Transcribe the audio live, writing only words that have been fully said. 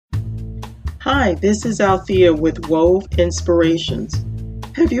Hi, this is Althea with Wove Inspirations.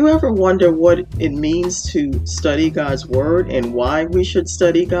 Have you ever wondered what it means to study God's Word and why we should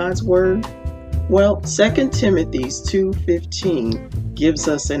study God's Word? Well, 2 Timothy 2:15 gives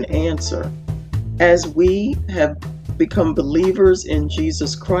us an answer. As we have become believers in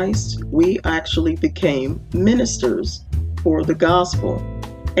Jesus Christ, we actually became ministers for the gospel.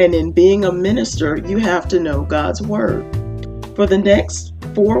 And in being a minister, you have to know God's Word. For the next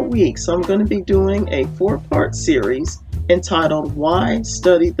 4 weeks, I'm going to be doing a 4-part series entitled Why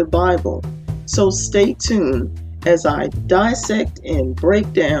Study the Bible. So stay tuned as I dissect and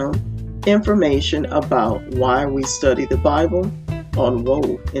break down information about why we study the Bible on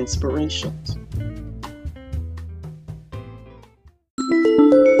Wove Inspirations.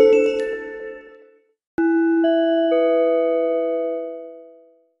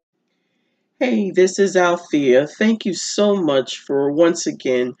 Hey, this is Althea. Thank you so much for once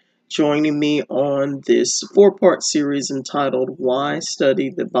again joining me on this 4-part series entitled Why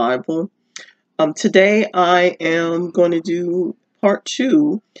Study the Bible. Today I am going to do part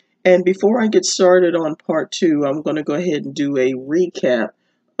 2, and before I get started on part 2, I'm going to go ahead and do a recap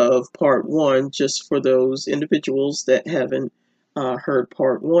of part 1 just for those individuals that haven't heard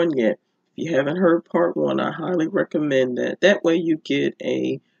part 1 yet. If you haven't heard part 1, I highly recommend that. That way you get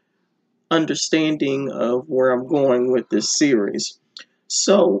a understanding of where I'm going with this series.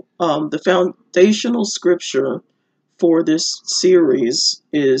 So, the foundational scripture for this series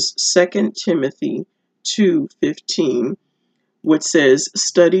is 2 Timothy 2:15, which says,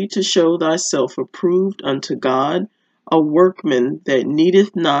 "Study to show thyself approved unto God, a workman that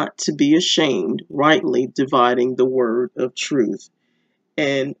needeth not to be ashamed, rightly dividing the word of truth."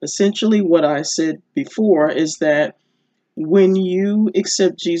 And essentially what I said before is that when you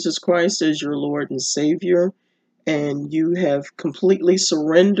accept Jesus Christ as your Lord and Savior, and you have completely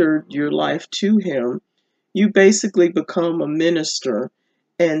surrendered your life to Him, you basically become a minister.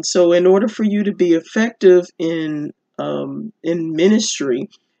 And so, in order for you to be effective in ministry,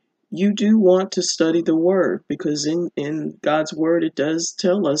 you do want to study the Word, because in God's Word it does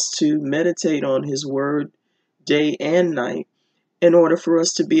tell us to meditate on His Word day and night. In order for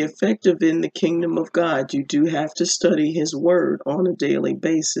us to be effective in the kingdom of God, you do have to study His Word on a daily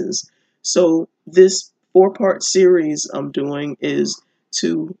basis. So this 4-part series I'm doing is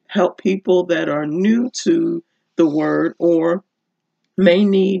to help people that are new to the Word or may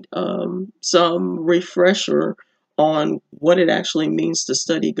need some refresher on what it actually means to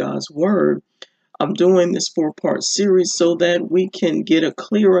study God's Word. I'm doing this 4-part series so that we can get a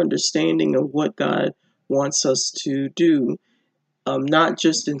clear understanding of what God wants us to do. Not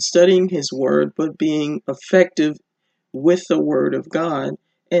just in studying His Word, but being effective with the Word of God.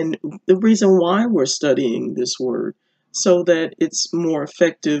 And the reason why we're studying this Word, so that it's more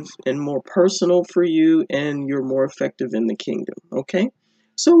effective and more personal for you, and you're more effective in the kingdom. Okay?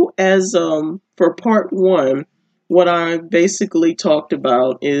 So, as for part 1, what I basically talked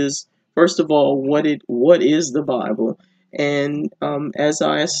about is, first of all, what is the Bible. And as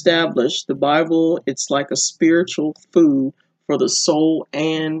I established, the Bible, it's like a spiritual food for the soul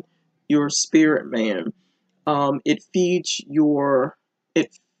and your spirit man. It feeds your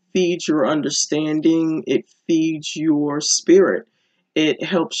understanding. It feeds your spirit. It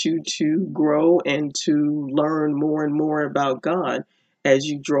helps you to grow and to learn more and more about God as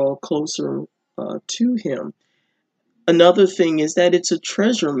you draw closer to Him. Another thing is that it's a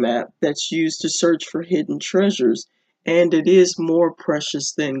treasure map that's used to search for hidden treasures, and it is more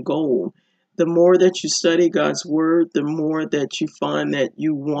precious than gold. The more that you study God's Word, the more that you find that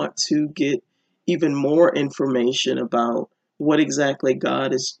you want to get even more information about what exactly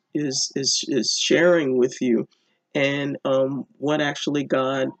God is sharing with you, and what actually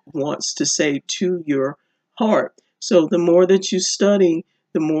God wants to say to your heart. So the more that you study,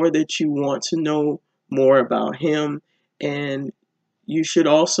 the more that you want to know more about Him, and you should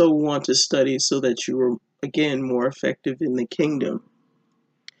also want to study so that you are, again, more effective in the kingdom.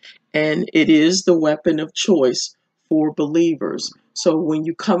 And it is the weapon of choice for believers. So when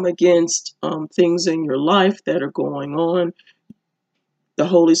you come against things in your life that are going on, the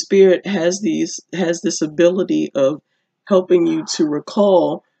Holy Spirit has this ability of helping you to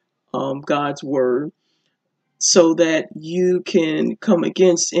recall God's Word, so that you can come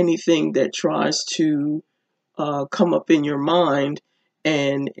against anything that tries to come up in your mind,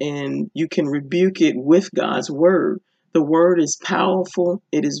 and you can rebuke it with God's Word. The Word is powerful,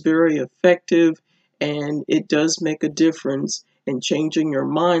 it is very effective, and it does make a difference in changing your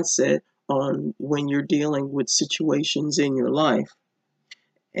mindset on when you're dealing with situations in your life.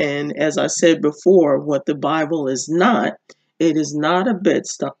 And as I said before, what the Bible is not it is not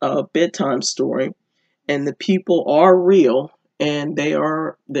a bedtime story, and the people are real, and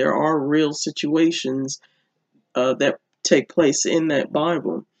there are real situations that take place in that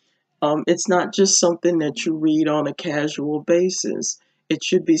Bible. It's not just something that you read on a casual basis. It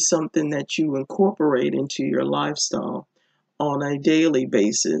should be something that you incorporate into your lifestyle on a daily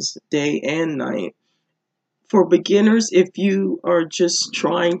basis, day and night. For beginners, if you are just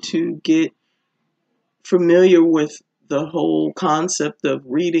trying to get familiar with the whole concept of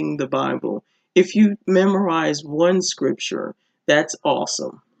reading the Bible, if you memorize one scripture, that's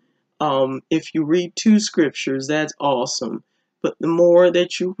awesome. If you read two scriptures, that's awesome. But the more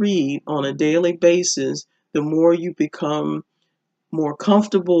that you read on a daily basis, the more you become more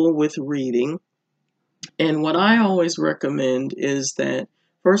comfortable with reading. And what I always recommend is that,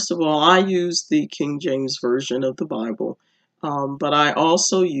 first of all, I use the King James Version of the Bible, but I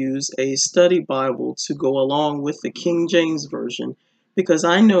also use a study Bible to go along with the King James Version because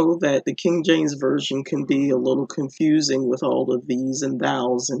I know that the King James Version can be a little confusing with all of these and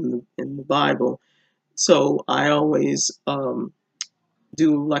thous in the Bible. So I always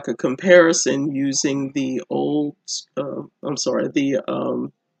do like a comparison using the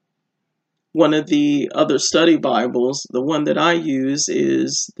one of the other study Bibles. The one that I use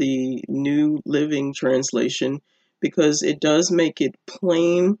is the New Living Translation because it does make it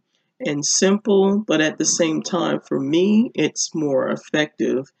plain and simple, but at the same time, for me, it's more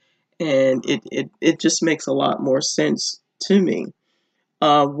effective and it just makes a lot more sense to me.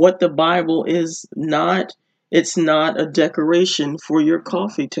 What the Bible is not, it's not a decoration for your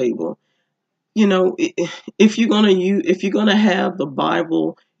coffee table. You know, if you're gonna use, if you're gonna have the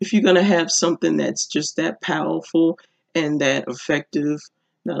Bible, if you're gonna have something that's just that powerful and that effective,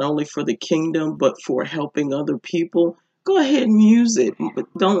 not only for the kingdom but for helping other people, go ahead and use it. But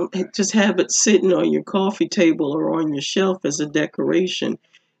don't just have it sitting on your coffee table or on your shelf as a decoration.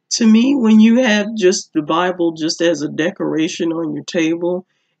 To me, when you have just the Bible just as a decoration on your table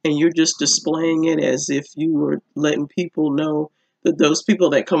and you're just displaying it as if you were letting people know that those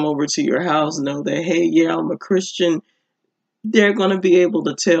people that come over to your house know that, hey, yeah, I'm a Christian, they're going to be able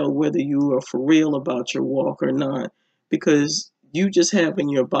to tell whether you are for real about your walk or not because you just having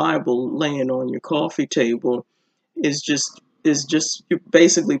your Bible laying on your coffee table is just you're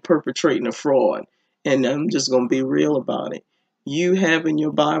basically perpetrating a fraud. And I'm just going to be real about it. You having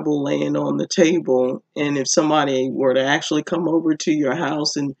your Bible laying on the table, and if somebody were to actually come over to your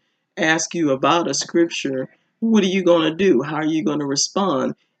house and ask you about a scripture, what are you going to do? How are you going to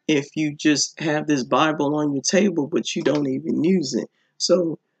respond if you just have this Bible on your table but you don't even use it?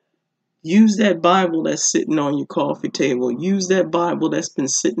 So use that Bible that's sitting on your coffee table. Use that Bible that's been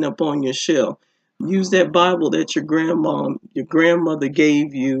sitting up on your shelf. Use that Bible that your grandmother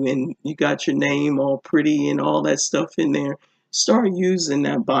gave you, and you got your name all pretty and all that stuff in there. Start using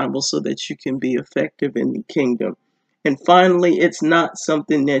that Bible so that you can be effective in the kingdom. And finally, it's not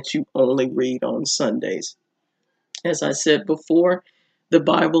something that you only read on Sundays. As I said before, the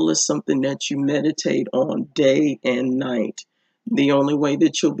Bible is something that you meditate on day and night. The only way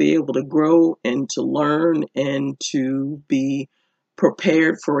that you'll be able to grow and to learn and to be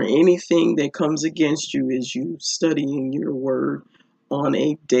prepared for anything that comes against you is you studying your word on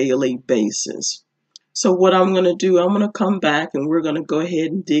a daily basis. So what I'm going to do, I'm going to come back and we're going to go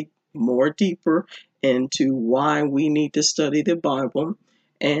ahead and dig more deeper into why we need to study the Bible.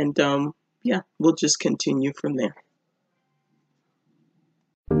 And yeah, we'll just continue from there.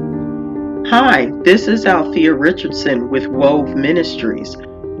 Hi, this is Althea Richardson with Wove Ministries.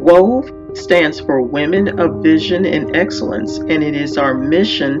 Wove stands for Women of Vision and Excellence, and it is our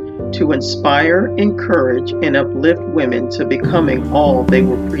mission to inspire, encourage, and uplift women to becoming all they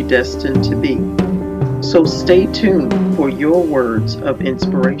were predestined to be. So stay tuned for your words of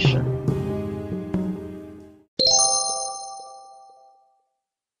inspiration.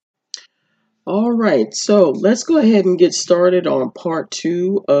 All right, so let's go ahead and get started on part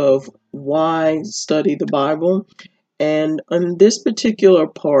 2 of why study the Bible. And on this particular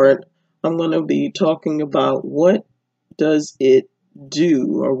part, I'm going to be talking about what does it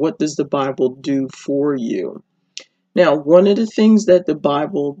do, or what does the Bible do for you. Now, one of the things that the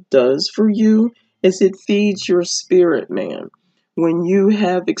Bible does for you is it feeds your spirit, man. When you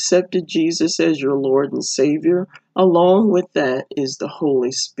have accepted Jesus as your Lord and Savior, along with that is the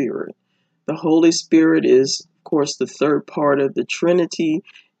Holy Spirit. The Holy Spirit is, of course, the third part of the Trinity.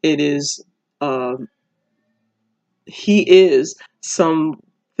 It is uh, He is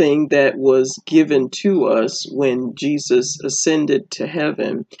something that was given to us when Jesus ascended to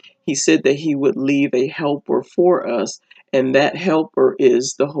heaven. He said that he would leave a helper for us, and that helper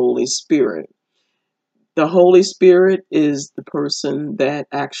is the Holy Spirit. The Holy Spirit is the person that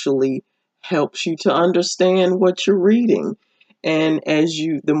actually helps you to understand what you're reading. And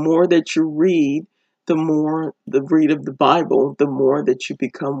the more that you read, the more the read of the Bible, the more that you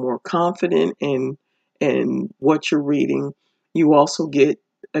become more confident in what you're reading. You also get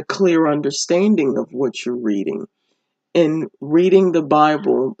a clear understanding of what you're reading. In reading the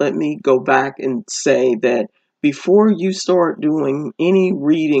Bible, let me go back and say that before you start doing any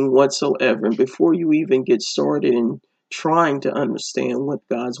reading whatsoever, before you even get started in trying to understand what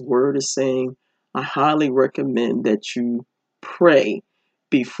God's Word is saying, I highly recommend that you pray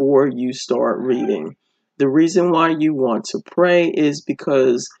before you start reading. The reason why you want to pray is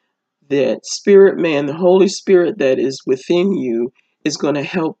because that spirit man, the Holy Spirit that is within you, is going to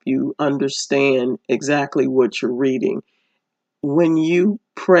help you understand exactly what you're reading. When you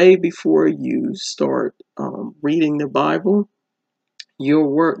pray before you start reading the Bible,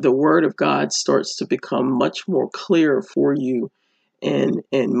 the Word of God starts to become much more clear for you, and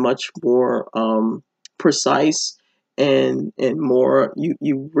much more precise, and more,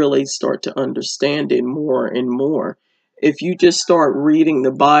 you really start to understand it more and more. If you just start reading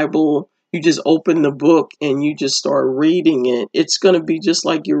the Bible, you just open the book and you just start reading it, it's going to be just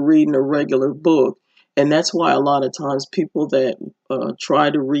like you're reading a regular book. And that's why a lot of times people that try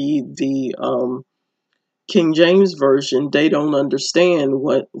to read the King James version, they don't understand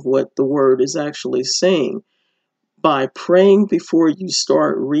what the word is actually saying. By praying before you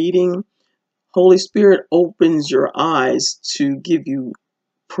start reading, Holy Spirit opens your eyes to give you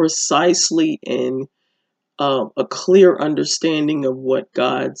precisely and a clear understanding of what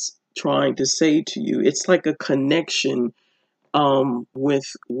God's trying to say to you. It's like a connection with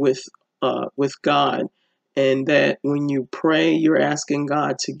God, and that when you pray, you're asking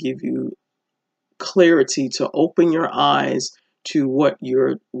God to give you clarity, to open your eyes to what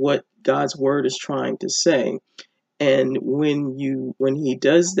God's word is trying to say. And when he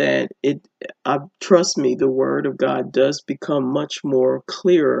does that, trust me, the word of God does become much more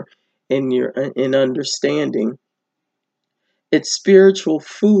clearer in understanding. It's spiritual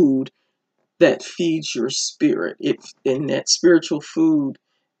food that feeds your spirit. In that spiritual food,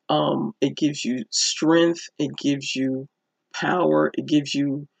 it gives you strength, it gives you power, it gives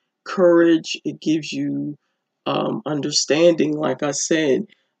you courage, it gives you understanding, like I said,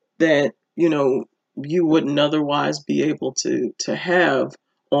 that you wouldn't otherwise be able to have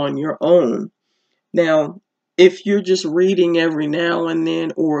on your own. Now, if you're just reading every now and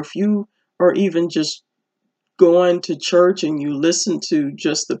then, or if you are even just going to church and you listen to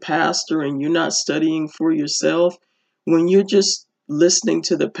just the pastor and you're not studying for yourself, when you're just listening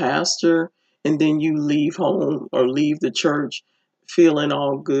to the pastor and then you leave home or leave the church feeling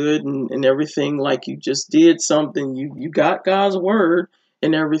all good and everything, like you just did something, you got God's word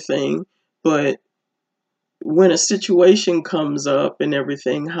and everything, but when a situation comes up and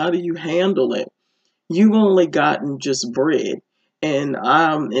everything, how do you handle it? You've only gotten just bread. And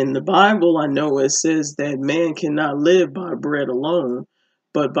in the Bible, I know it says that man cannot live by bread alone,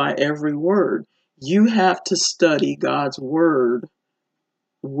 but by every word. You have to study God's word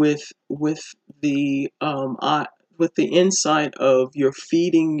with the with the insight of you're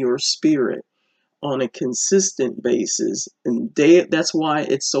feeding your spirit on a consistent basis. And that's why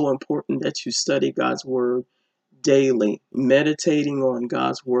it's so important that you study God's word daily, meditating on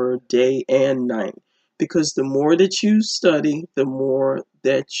God's word day and night. Because the more that you study, the more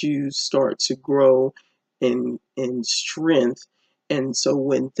that you start to grow in strength. And so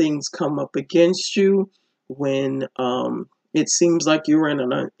when things come up against you, when it seems like you're in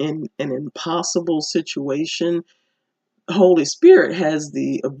an impossible situation, Holy Spirit has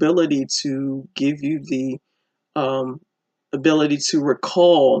the ability to give you the um, ability to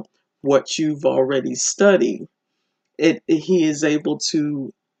recall what you've already studied. He is able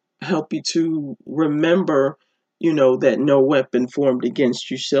to help you to remember, that no weapon formed against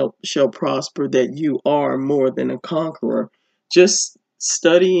you shall prosper, that you are more than a conqueror. Just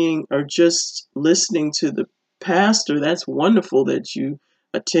studying or just listening to the pastor, that's wonderful that you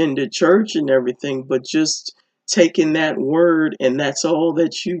attended church and everything, but just taking that word and that's all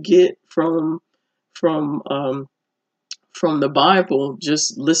that you get from from the Bible,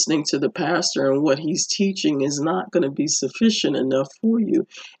 just listening to the pastor and what he's teaching is not going to be sufficient enough for you.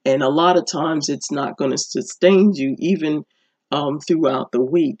 And a lot of times it's not going to sustain you even throughout the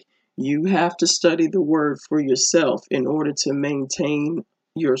week. You have to study the word for yourself in order to maintain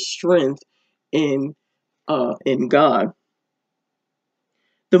your strength in God.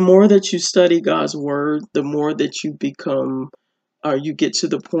 The more that you study God's word, the more that you become, or you get to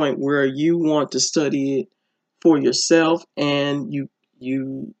the point where you want to study it for yourself, and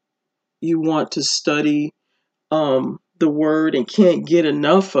you you want to study the word and can't get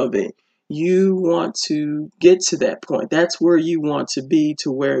enough of it. You want to get to that point. That's where you want to be,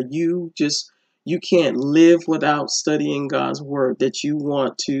 to where you can't live without studying God's word. That you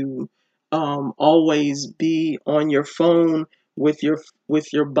want to always be on your phone with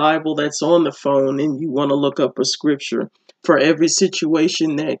your Bible that's on the phone, and you want to look up a scripture for every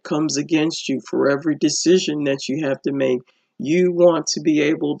situation that comes against you, for every decision that you have to make. You want to be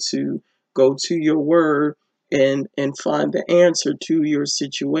able to go to your word and find the answer to your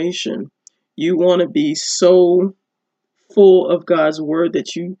situation. You want to be so full of God's word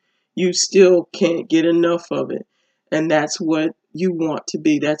that you still can't get enough of it. And that's what you want to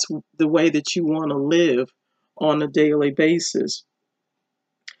be. That's the way that you want to live on a daily basis.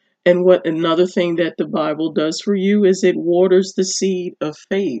 And what another thing that the Bible does for you is it waters the seed of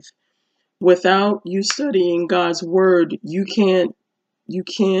faith. Without you studying God's word, you can't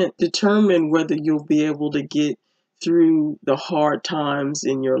determine whether you'll be able to get through the hard times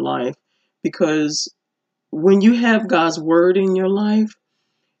in your life, because when you have God's word in your life,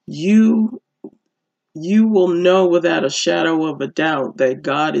 you you will know without a shadow of a doubt that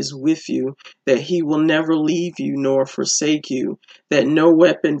God is with you, that he will never leave you nor forsake you, that no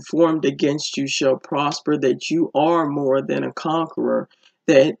weapon formed against you shall prosper, that you are more than a conqueror,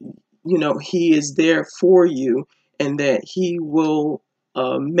 that he is there for you, and that he will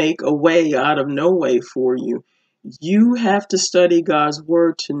make a way out of no way for you. You have to study God's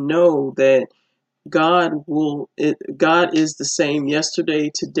word to know that God is the same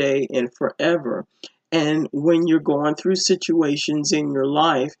yesterday, today, and forever. And when you're going through situations in your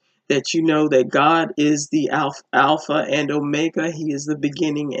life, that you know that God is the Alpha and Omega, he is the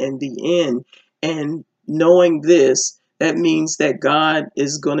beginning and the end. And knowing this, that means that God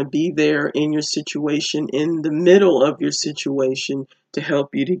is going to be there in your situation, in the middle of your situation, to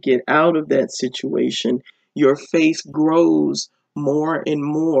help you to get out of that situation. Your faith grows more and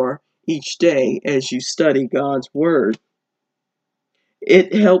more each day as you study God's word.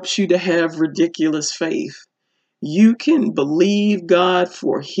 It helps you to have ridiculous faith. You can believe God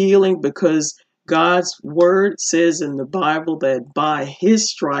for healing because God's word says in the Bible that by his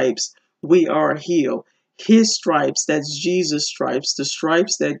stripes we are healed. His stripes, that's Jesus' stripes, the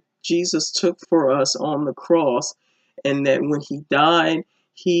stripes that Jesus took for us on the cross, and that when he died,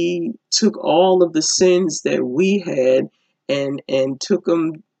 he took all of the sins that we had and took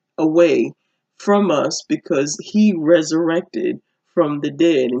them away from us because he resurrected from the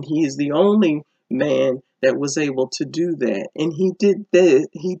dead, and he is the only man that was able to do that. And he did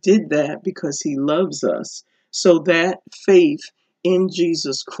that because he loves us. So that faith in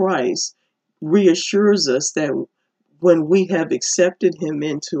Jesus Christ reassures us that when we have accepted him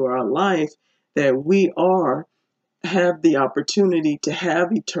into our life, that we are have the opportunity to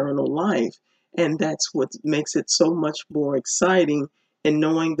have eternal life. And that's what makes it so much more exciting. And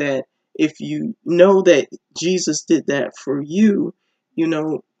knowing that if you know that Jesus did that for you,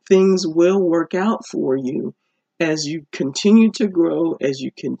 things will work out for you. As you continue to grow, as you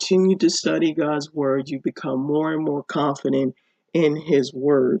continue to study God's word, you become more and more confident in his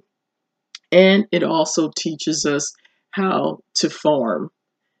word. And it also teaches us how to farm,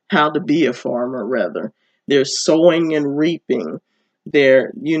 how to be a farmer, rather. There's sowing and reaping.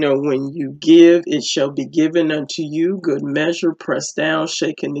 When you give, it shall be given unto you, good measure, pressed down,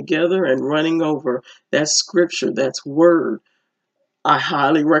 shaken together, and running over. That's scripture, that's word. I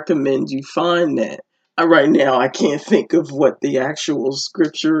highly recommend you find that. Right now, I can't think of what the actual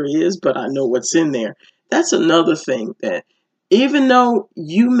scripture is, but I know what's in there. That's another thing, that even though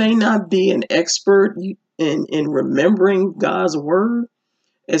you may not be an expert in remembering God's word,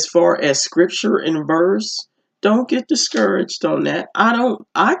 as far as scripture and verse, don't get discouraged on that.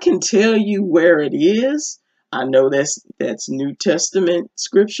 I can tell you where it is. I know that's New Testament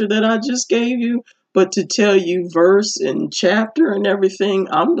scripture that I just gave you, but to tell you verse and chapter and everything,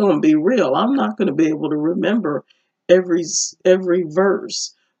 I'm going to be real. I'm not going to be able to remember every every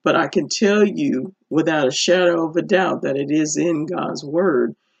verse, but I can tell you without a shadow of a doubt that it is in God's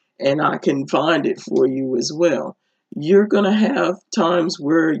word, and I can find it for you as well. You're going to have times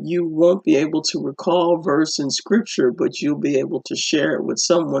where you won't be able to recall verse in scripture, but you'll be able to share it with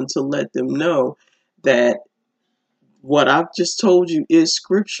someone to let them know that what I've just told you is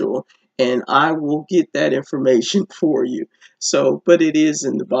scriptural, and I will get that information for you. So, but it is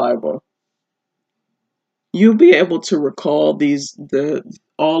in the Bible. You'll be able to recall the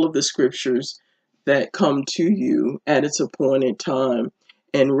all of the scriptures that come to you at its appointed time,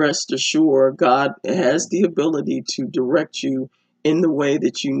 and rest assured God has the ability to direct you in the way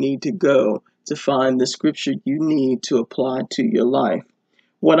that you need to go to find the scripture you need to apply to your life.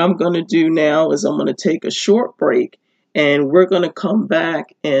 what I'm going to do now is I'm going to take a short break, and we're going to come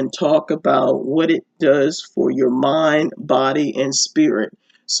back and talk about what it does for your mind, body, and spirit.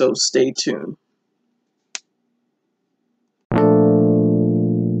 So stay tuned.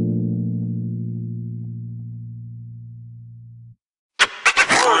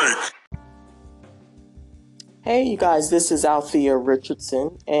 Hey, you guys, this is Althea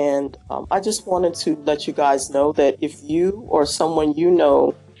Richardson, and I just wanted to let you guys know that if you or someone you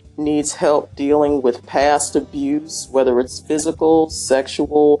know needs help dealing with past abuse, whether it's physical,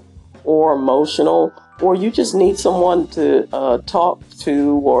 sexual, or emotional, or you just need someone to talk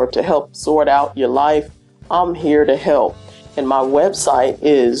to or to help sort out your life, I'm here to help. And my website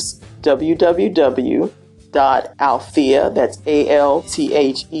is www.althea, that's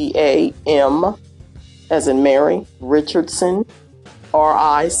ALTHEAM, as in Mary, Richardson,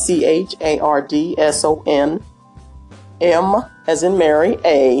 RICHARDSON, M as in Mary,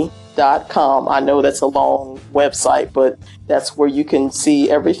 A.com. I know that's a long website, but that's where you can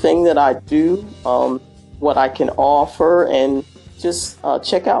see everything that I do, what I can offer, and just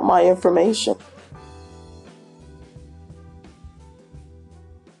check out my information.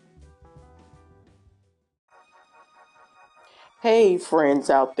 Hey, friends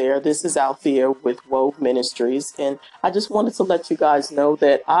out there, this is Althea with Wove Ministries, and I just wanted to let you guys know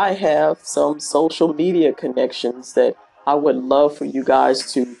that I have some social media connections that I would love for you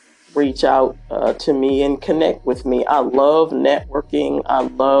guys to reach out to me and connect with me. I love networking. I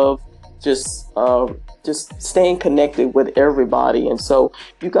love just staying connected with everybody, and so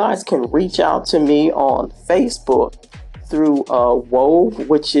you guys can reach out to me on Facebook through WOVE,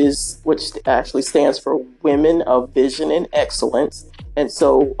 which actually stands for Women of Vision and Excellence. And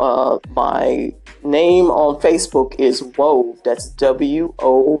so my name on Facebook is WOVE. That's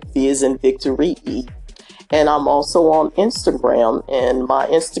WOV as in Victory E. And I'm also on Instagram, and my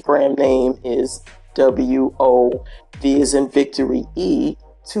Instagram name is WOV as in Victory E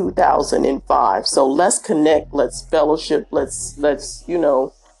 2005. So let's connect, let's fellowship, let's let's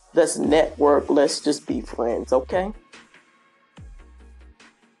network, let's just be friends, okay?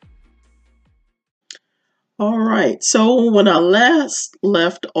 All right. So when I last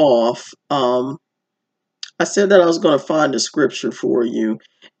left off, I said that I was going to find a scripture for you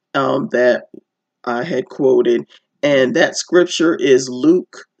that I had quoted, and that scripture is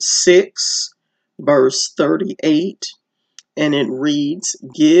Luke 6, verse 38. And it reads,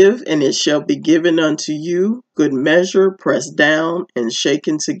 "Give, and it shall be given unto you, good measure, pressed down and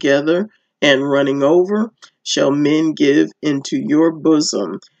shaken together, and running over, shall men give into your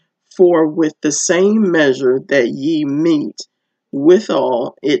bosom. For with the same measure that ye mete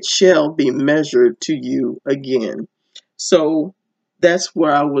withal, it shall be measured to you again." So that's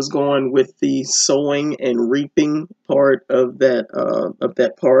where I was going with the sowing and reaping part of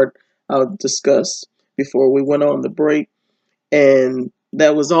that part I discussed before we went on the break. And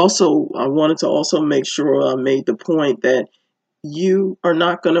that was also, I wanted to also make sure I made the point that you are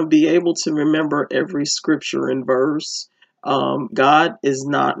not going to be able to remember every scripture and verse. God is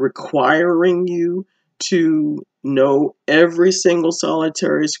not requiring you to know every single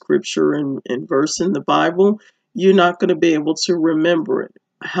solitary scripture and verse in the Bible. You're not going to be able to remember it.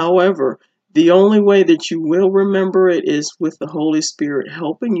 However, the only way that you will remember it is with the Holy Spirit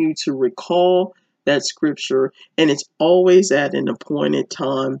helping you to recall that scripture, and it's always at an appointed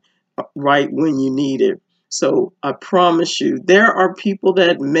time, right when you need it. So I promise you, there are people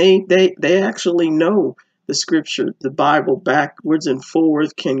that they actually know the scripture, the Bible backwards and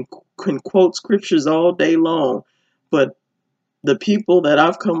forwards, can quote scriptures all day long, but the people that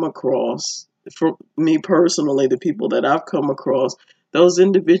I've come across, for me personally, the people that I've come across, those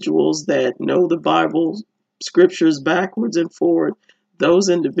individuals that know the Bible scriptures backwards and forward, those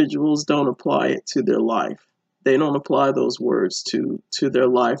individuals don't apply it to their life. They don't apply those words to their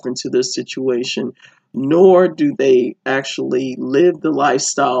life and to their situation, nor do they actually live the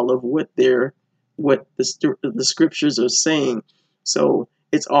lifestyle of what the scriptures are saying. So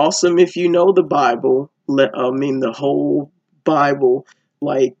it's awesome if you know the Bible. The whole Bible,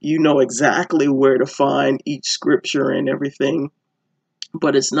 like you know exactly where to find each scripture and everything,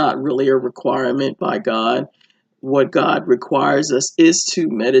 but it's not really a requirement by God. What God requires us is to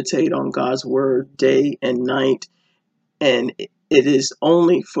meditate on God's word day and night, and it is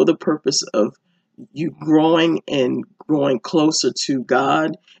only for the purpose of you growing and growing closer to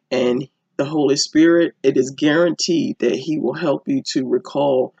God and the Holy Spirit. It is guaranteed that He will help you to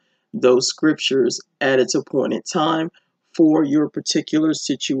recall those scriptures at its appointed time for your particular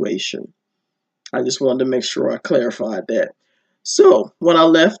situation. I just wanted to make sure I clarified that. So when I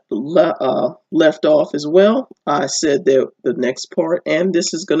left off as well, I said that the next part, and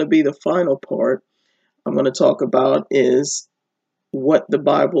this is going to be the final part I'm going to talk about, is what the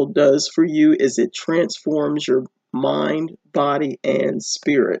Bible does for you is it transforms your mind, body, and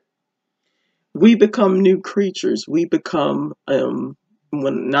spirit. We become new creatures. We become, when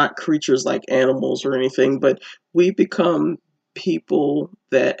not creatures like animals or anything, but we become people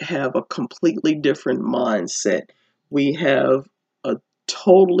that have a completely different mindset. We have a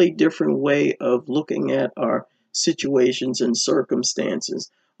totally different way of looking at our situations and circumstances.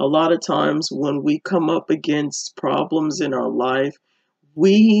 A lot of times when we come up against problems in our life,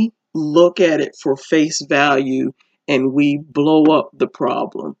 we look at it for face value and we blow up the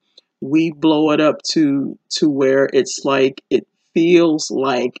problem. We blow it up to where it's like it feels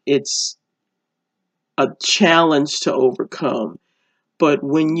like it's a challenge to overcome. But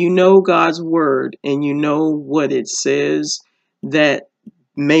when you know God's word and you know what it says, that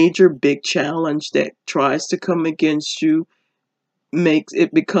major big challenge that tries to come against you makes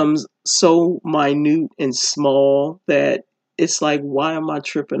it becomes so minute and small that it's like, why am I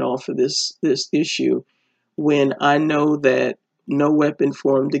tripping off of this issue when I know that no weapon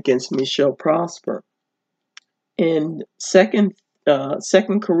formed against me shall prosper? In Second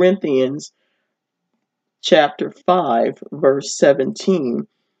Corinthians chapter 5 verse 17,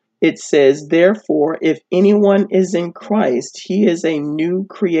 it says, therefore, if anyone is in Christ, he is a new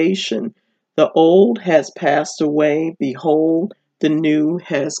creation. The old has passed away. Behold, the new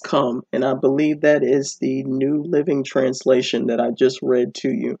has come. And I believe that is the New Living Translation that I just read to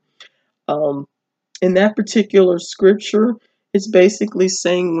you. Um, in that particular scripture, it's basically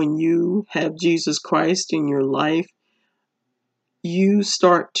saying when you have Jesus Christ in your life, you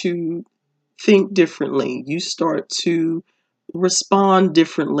start to think differently. You start to respond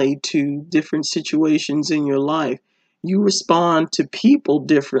differently to different situations in your life. You respond to people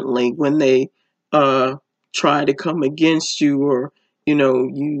differently when they uh, try to come against you, or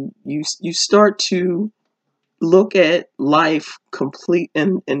you start to look at life complete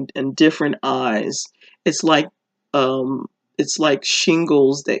and different eyes. It's like um, it's like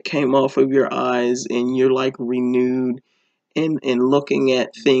shingles that came off of your eyes, and you're like renewed and looking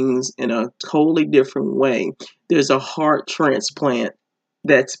at things in a totally different way. There's a heart transplant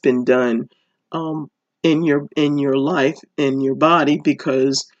that's been done um, in your life, in your body,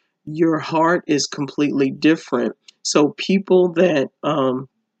 because your heart is completely different. So people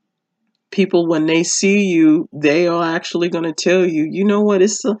when they see you, they are actually going to tell you, you know what,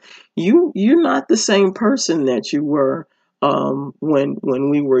 you're not the same person that you were when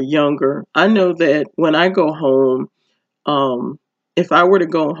we were younger. I know that when I go home, um, if I were to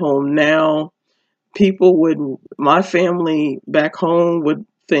go home now, my family back home would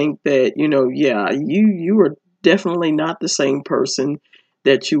think that, yeah, you were definitely not the same person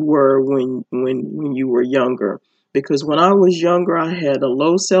that you were when you were younger. Because when I was younger, I had a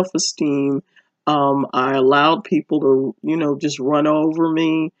low self-esteem. I allowed people to, just run over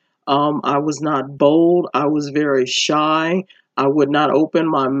me. I was not bold. I was very shy. I would not open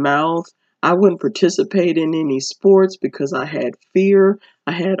my mouth. I wouldn't participate in any sports because I had fear.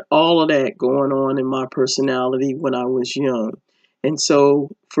 I had all of that going on in my personality when I was young. And so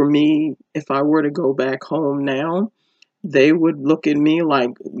for me, if I were to go back home now, they would look at me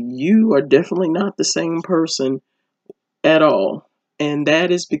like, you are definitely not the same person at all. And that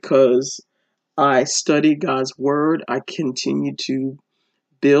is because I studied God's word. I continued to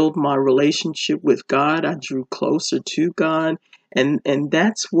build my relationship with God. I drew closer to God, and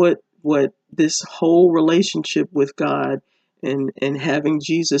that's what this whole relationship with God and having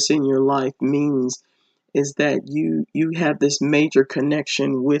Jesus in your life means, is that you have this major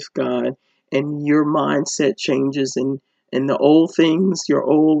connection with God, and your mindset changes, and the old things, your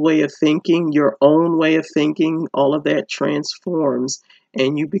old way of thinking, your own way of thinking, all of that transforms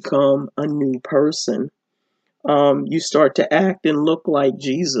and you become a new person. You start to act and look like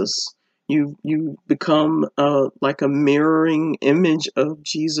Jesus. You become like a mirroring image of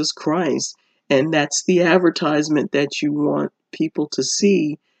Jesus Christ, and that's the advertisement that you want people to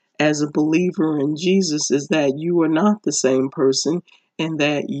see as a believer in Jesus, is that you are not the same person, and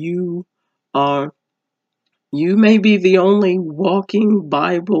that are you may be the only walking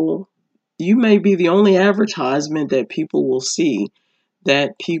Bible. You may be the only advertisement that people will see,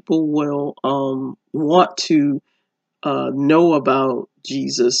 that people will want to know about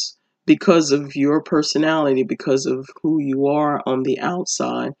Jesus because of your personality, because of who you are on the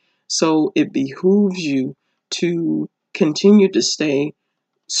outside. So it behooves you to continue to stay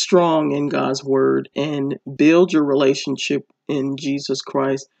strong in God's word and build your relationship in Jesus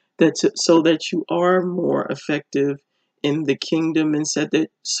Christ, so that you are more effective in the kingdom, and said that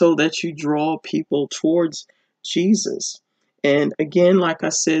so that you draw people towards Jesus. And again, like I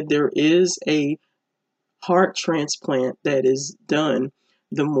said, there is a heart transplant that is done.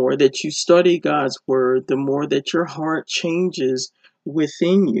 The more that you study God's word, the more that your heart changes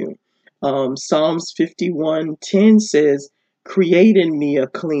within you. Psalms 51:10 says, "Create in me a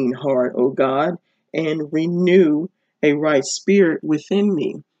clean heart, O God, and renew a right spirit within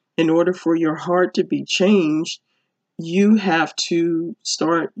me." In order for your heart to be changed, you have to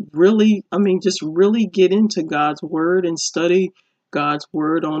start really, just really get into God's word and study God's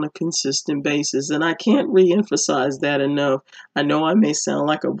word on a consistent basis. And I can't re-emphasize that enough. I know I may sound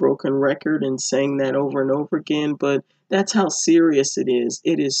like a broken record in saying that over and over again, but that's how serious it is.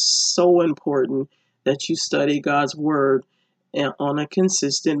 It is so important that you study God's word on a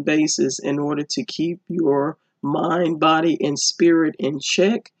consistent basis in order to keep your mind, body, and spirit in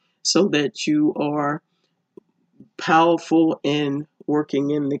check so that you are powerful in working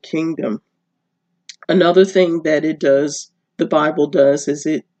in the kingdom. Another thing that the Bible does, is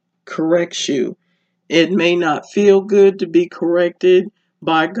it corrects you. It may not feel good to be corrected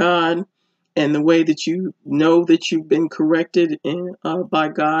by God, and the way that you know that you've been corrected by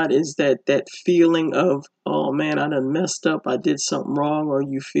God is that feeling of, oh man, I done messed up, I did something wrong, or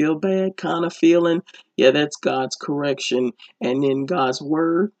you feel bad kind of feeling. Yeah, that's God's correction. And in God's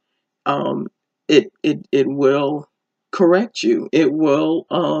word, um, it will correct you. It will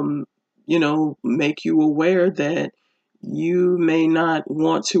make you aware that you may not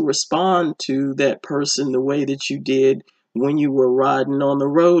want to respond to that person the way that you did when you were riding on the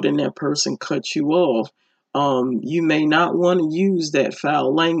road and that person cut you off. You may not want to use that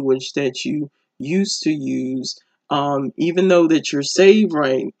foul language that you used to use. Even though that you're saved,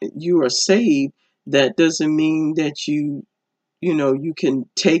 right? You are saved. That doesn't mean that you can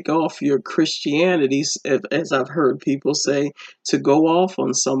take off your Christianity, as I've heard people say, to go off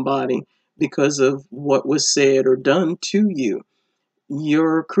on somebody because of what was said or done to you.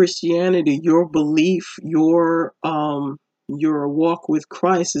 Your Christianity, your belief, your walk with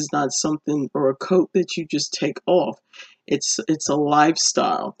Christ is not something or a coat that you just take off. It's a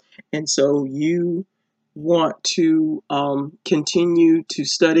lifestyle. And so you want to continue to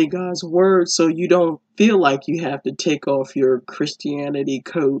study God's word so you don't feel like you have to take off your Christianity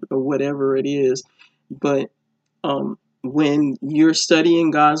coat or whatever it is. But when you're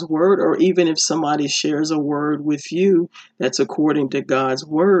studying God's word, or even if somebody shares a word with you that's according to God's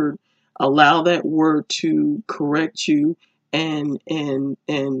word, allow that word to correct you and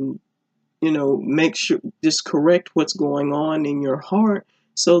make sure, just correct what's going on in your heart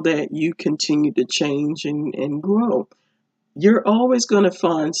so that you continue to change and grow. You're always going to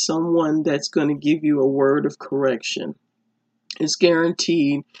find someone that's going to give you a word of correction. It's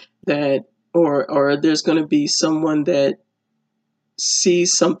guaranteed that, or there's going to be someone that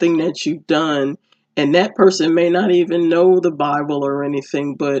sees something that you've done, and that person may not even know the Bible or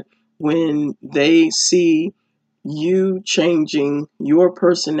anything, but when they see you changing your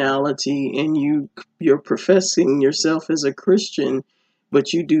personality and you're professing yourself as a Christian,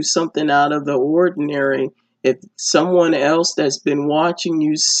 but you do something out of the ordinary, if someone else that's been watching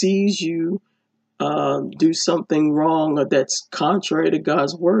you sees you do something wrong or that's contrary to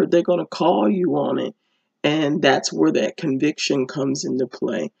God's word, they're going to call you on it. And that's where that conviction comes into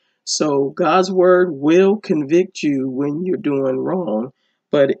play. So God's word will convict you when you're doing wrong,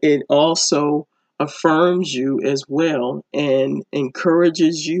 but it also affirms you as well and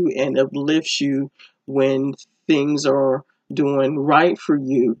encourages you and uplifts you when things are doing right for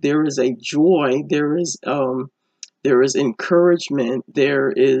you. There is a joy, there is encouragement,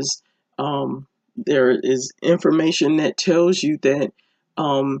 there is information that tells you that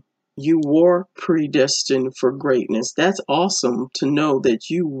you were predestined for greatness. That's awesome to know that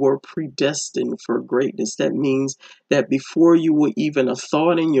you were predestined for greatness. That means that before you were even a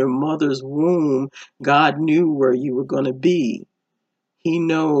thought in your mother's womb, God knew where you were going to be. He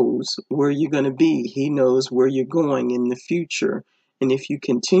knows where you're going to be. He knows where you're going in the future. And if you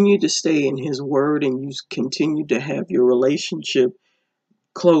continue to stay in His Word and you continue to have your relationship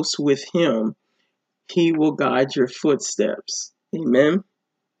close with Him, He will guide your footsteps. Amen.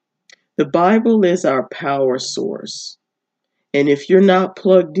 The Bible is our power source. And if you're not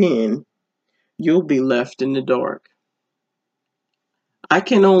plugged in, you'll be left in the dark. I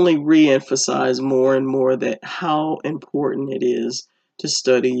can only re-emphasize more and more that how important it is to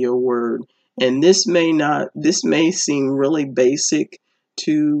study your word. And this may seem really basic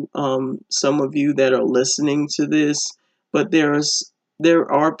to some of you that are listening to this, but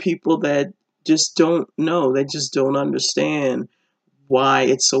there are people that just don't know. They just don't understand why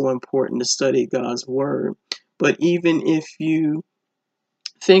it's so important to study God's word. But even if you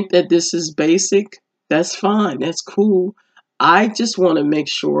think that this is basic, that's fine. That's cool. I just want to make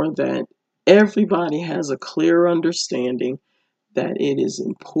sure that everybody has a clear understanding that it is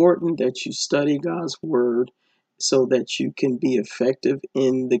important that you study God's word so that you can be effective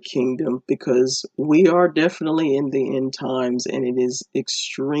in the kingdom, because we are definitely in the end times, and it is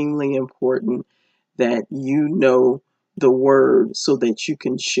extremely important that you know the word so that you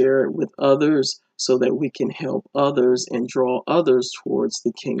can share it with others, so that we can help others and draw others towards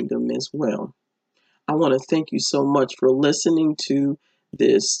the kingdom as well. I want to thank you so much for listening to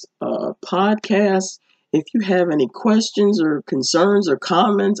this podcast. If you have any questions or concerns or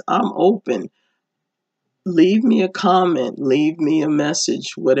comments, I'm open. Leave me a comment, leave me a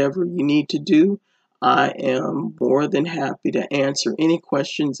message, whatever you need to do. I am more than happy to answer any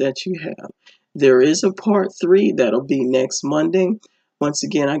questions that you have. There is a part 3 that'll be next Monday.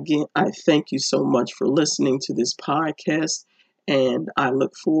 Again, I thank you so much for listening to this podcast, and I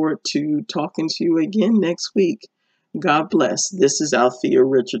look forward to talking to you again next week. God bless. This is Althea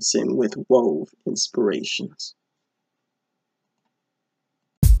Richardson with Wove Inspirations.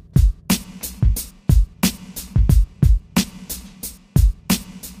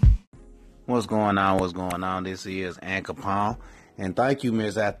 What's going on? What's going on? This is Anchor Palm. And thank you,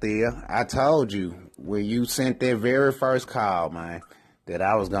 Miss Althea. I told you when you sent that very first call, man, that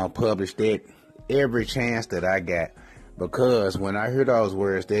I was going to publish that every chance that I got. Because when I hear those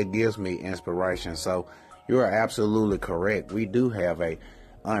words, that gives me inspiration. So you're absolutely correct. We do have a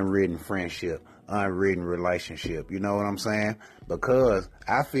unwritten friendship, unwritten relationship. You know what I'm saying? Because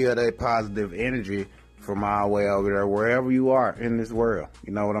I feel that positive energy from all the way over there, wherever you are in this world.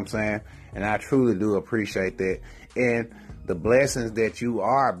 You know what I'm saying? And I truly do appreciate that. And the blessings that you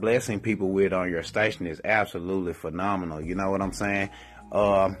are blessing people with on your station is absolutely phenomenal. You know what I'm saying?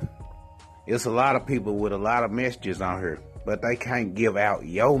 It's a lot of people with a lot of messages on here, but they can't give out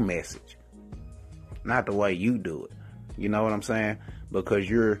your message. Not the way you do it. You know what I'm saying? Because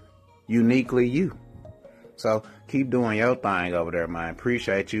you're uniquely you. So keep doing your thing over there, man.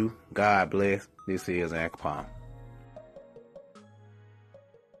 Appreciate you. God bless. This is Anchor Palm.